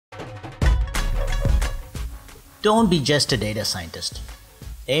Don't be just a data scientist.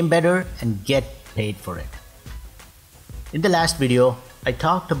 Aim better and get paid for it. In the last video, I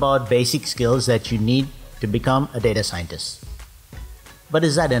talked about basic skills that you need to become a data scientist. But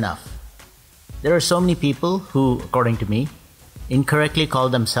is that enough? There are so many people who, according to me, incorrectly call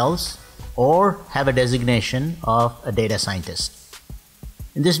themselves or have a designation of a data scientist.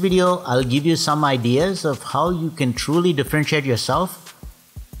 In this video, I'll give you some ideas of how you can truly differentiate yourself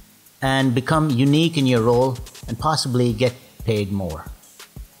and become unique in your role and possibly get paid more.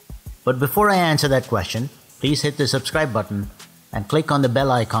 But before I answer that question, please hit the subscribe button and click on the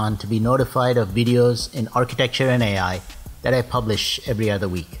bell icon to be notified of videos in architecture and AI that I publish every other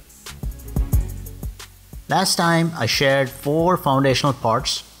week. Last time, I shared 4 foundational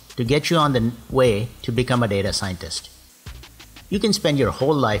parts to get you on the way to become a data scientist. You can spend your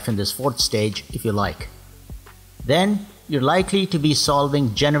whole life in this 4th stage if you like. Then, you're likely to be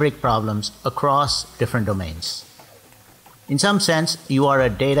solving generic problems across different domains. In some sense, you are a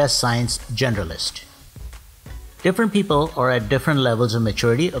data science generalist. Different people are at different levels of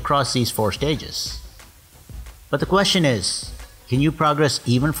maturity across these 4 stages. But the question is, can you progress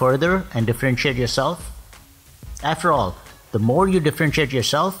even further and differentiate yourself? After all, the more you differentiate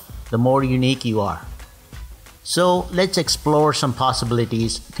yourself, the more unique you are. So let's explore some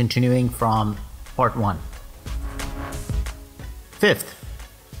possibilities continuing from part 1. 5th,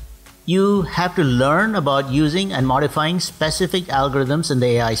 you have to learn about using and modifying specific algorithms in the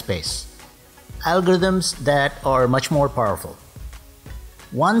AI space. Algorithms that are much more powerful.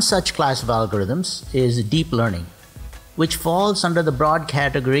 One such class of algorithms is deep learning, which falls under the broad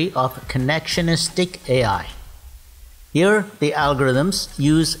category of connectionistic AI. Here, the algorithms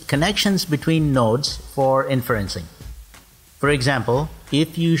use connections between nodes for inferencing. For example,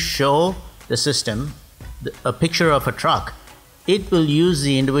 if you show the system a picture of a truck, it will use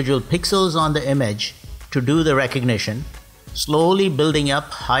the individual pixels on the image to do the recognition, slowly building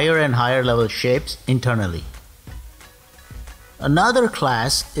up higher and higher level shapes internally. Another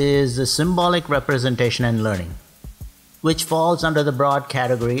class is the symbolic representation and learning, which falls under the broad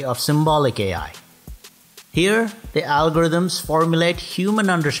category of symbolic AI. Here, the algorithms formulate human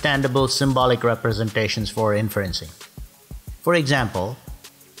understandable symbolic representations for inferencing. For example,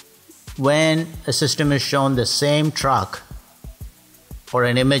 when a system is shown the same truck or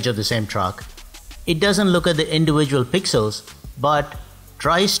an image of the same truck, it doesn't look at the individual pixels, but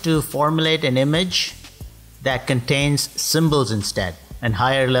tries to formulate an image that contains symbols instead and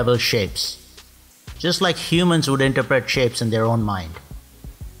higher level shapes, just like humans would interpret shapes in their own mind.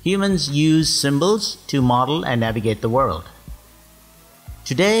 Humans use symbols to model and navigate the world.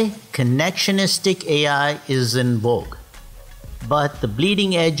 Today, connectionistic AI is in vogue, but the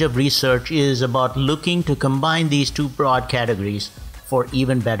bleeding edge of research is about looking to combine these 2 broad categories for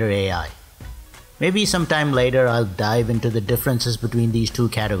even better AI. Maybe sometime later I'll dive into the differences between these 2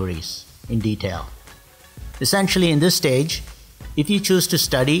 categories in detail. Essentially, in this stage, if you choose to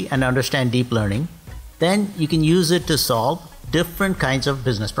study and understand deep learning, then you can use it to solve different kinds of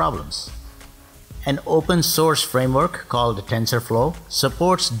business problems. An open source framework called TensorFlow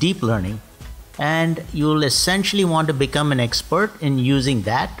supports deep learning, and you'll essentially want to become an expert in using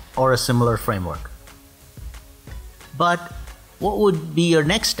that or a similar framework. But what would be your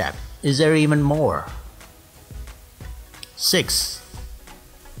next step? Is there even more? 6.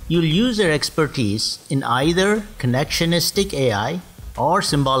 You'll use your expertise in either connectionistic AI or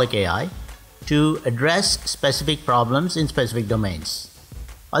symbolic AI to address specific problems in specific domains.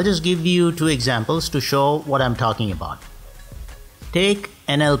 I'll just give you 2 examples to show what I'm talking about. Take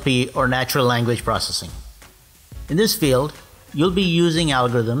NLP or natural language processing. In this field, you'll be using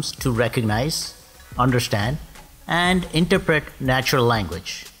algorithms to recognize, understand, and interpret natural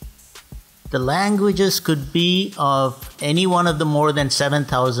language. The languages could be of any one of the more than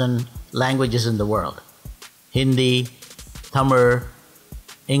 7,000 languages in the world: Hindi, Tamil,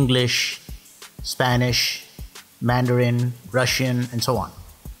 English, Spanish, Mandarin, Russian, and so on.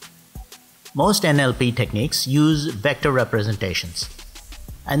 Most NLP techniques use vector representations,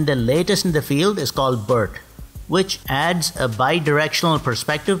 and the latest in the field is called BERT, which adds a bidirectional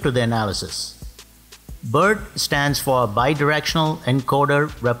perspective to the analysis. BERT stands for Bidirectional Encoder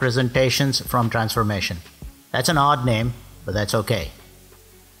Representations from Transformation. That's an odd name, but that's okay.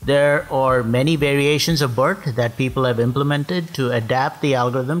 There are many variations of BERT that people have implemented to adapt the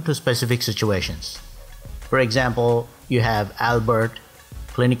algorithm to specific situations. For example, you have ALBERT,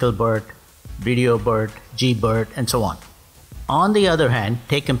 Clinical BERT, Video BERT, GBERT, and so on. On the other hand,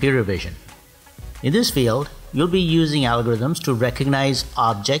 take computer vision. In this field, you'll be using algorithms to recognize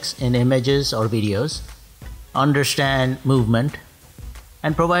objects in images or videos, understand movement,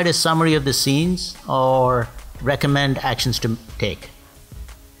 and provide a summary of the scenes or recommend actions to take.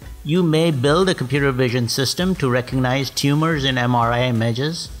 You may build a computer vision system to recognize tumors in MRI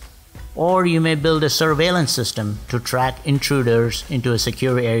images, or you may build a surveillance system to track intruders into a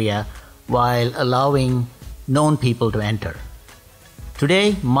secure area while allowing known people to enter.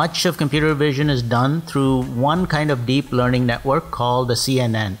 Today, much of computer vision is done through one kind of deep learning network called the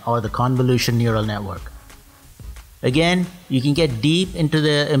CNN, or the convolution neural network. Again, you can get deep into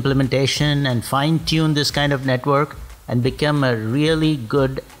the implementation and fine-tune this kind of network and become a really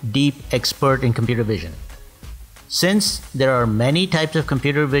good, deep expert in computer vision. Since there are many types of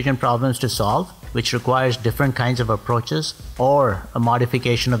computer vision problems to solve, which requires different kinds of approaches or a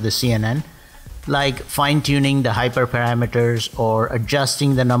modification of the CNN, like fine-tuning the hyperparameters or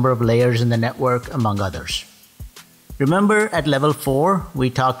adjusting the number of layers in the network, among others. Remember at level 4, we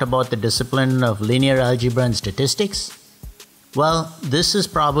talked about the discipline of linear algebra and statistics? Well, this is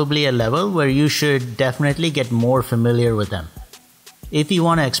probably a level where you should definitely get more familiar with them. If you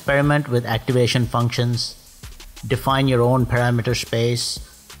want to experiment with activation functions, define your own parameter space,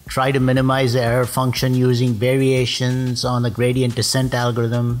 try to minimize the error function using variations on the gradient descent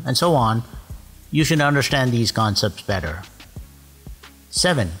algorithm, and so on, you should understand these concepts better.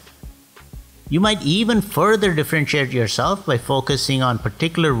 7. You might even further differentiate yourself by focusing on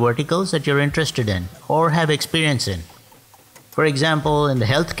particular verticals that you're interested in or have experience in. For example, in the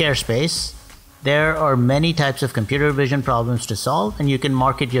healthcare space, there are many types of computer vision problems to solve, and you can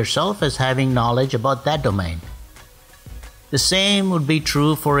market yourself as having knowledge about that domain. The same would be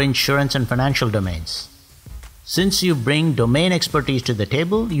true for insurance and financial domains. Since you bring domain expertise to the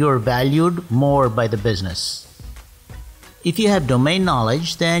table, you are valued more by the business. If you have domain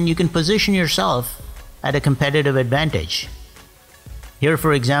knowledge, then you can position yourself at a competitive advantage. Here,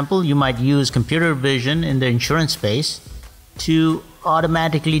 for example, you might use computer vision in the insurance space to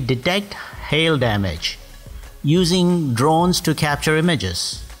automatically detect hail damage using drones to capture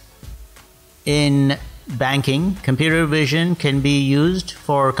images. In banking, computer vision can be used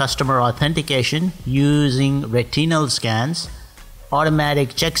for customer authentication using retinal scans,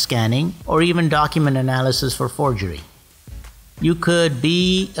 automatic check scanning, or even document analysis for forgery. You could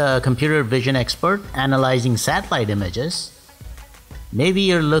be a computer vision expert analyzing satellite images. Maybe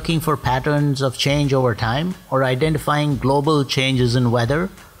you're looking for patterns of change over time or identifying global changes in weather,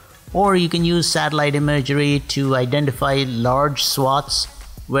 or you can use satellite imagery to identify large swaths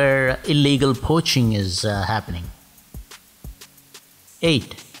where illegal poaching is happening.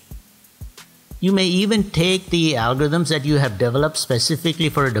 8. You may even take the algorithms that you have developed specifically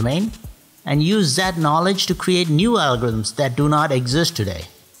for a domain and use that knowledge to create new algorithms that do not exist today.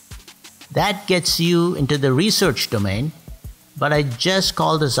 That gets you into the research domain, but I just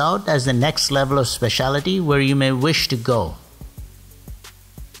call this out as the next level of specialty where you may wish to go.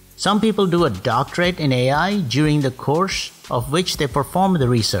 Some people do a doctorate in AI during the course of which they perform the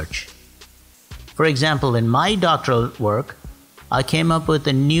research. For example, in my doctoral work, I came up with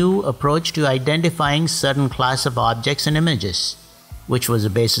a new approach to identifying certain class of objects and images, which was the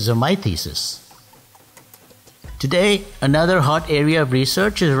basis of my thesis. Today, another hot area of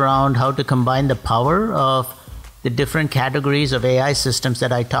research is around how to combine the power of the different categories of AI systems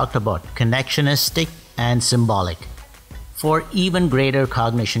that I talked about, connectionistic and symbolic, for even greater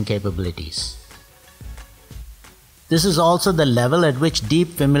cognition capabilities. This is also the level at which deep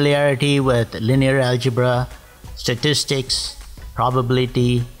familiarity with linear algebra, statistics,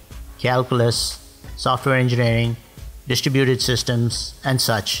 probability, calculus, software engineering, distributed systems, and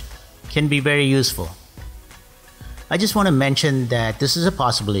such can be very useful. I just want to mention that this is a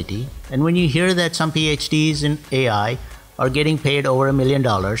possibility, and when you hear that some PhDs in AI are getting paid over $1 million,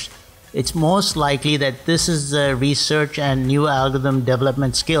 it's most likely that this is the research and new algorithm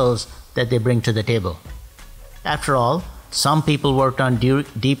development skills that they bring to the table. After all, some people worked on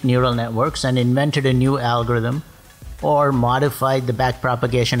deep neural networks and invented a new algorithm or modified the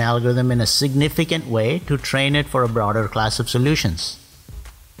backpropagation algorithm in a significant way to train it for a broader class of solutions.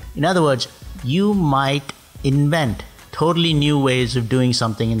 In other words, you might invent totally new ways of doing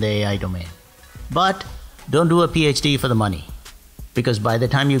something in the AI domain. But don't do a PhD for the money, because by the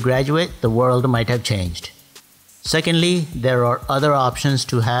time you graduate, the world might have changed. Secondly, there are other options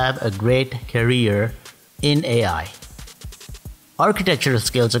to have a great career in AI. Architectural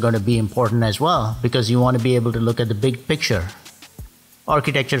skills are going to be important as well, because you want to be able to look at the big picture.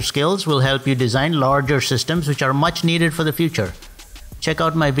 Architecture skills will help you design larger systems which are much needed for the future. Check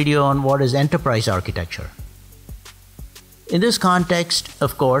out my video on what is enterprise architecture. In this context,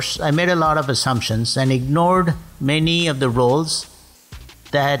 of course, I made a lot of assumptions and ignored many of the roles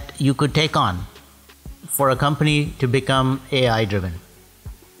that you could take on for a company to become AI driven.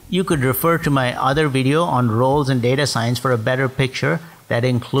 You could refer to my other video on roles in data science for a better picture that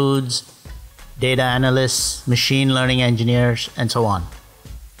includes data analysts, machine learning engineers, and so on.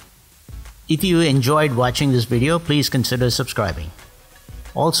 If you enjoyed watching this video, please consider subscribing.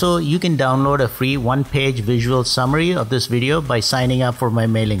 Also, you can download a free one-page visual summary of this video by signing up for my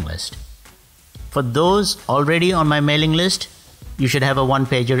mailing list. For those already on my mailing list, you should have a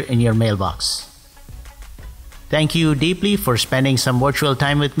one-pager in your mailbox. Thank you deeply for spending some virtual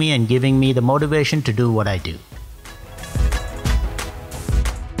time with me and giving me the motivation to do what I do.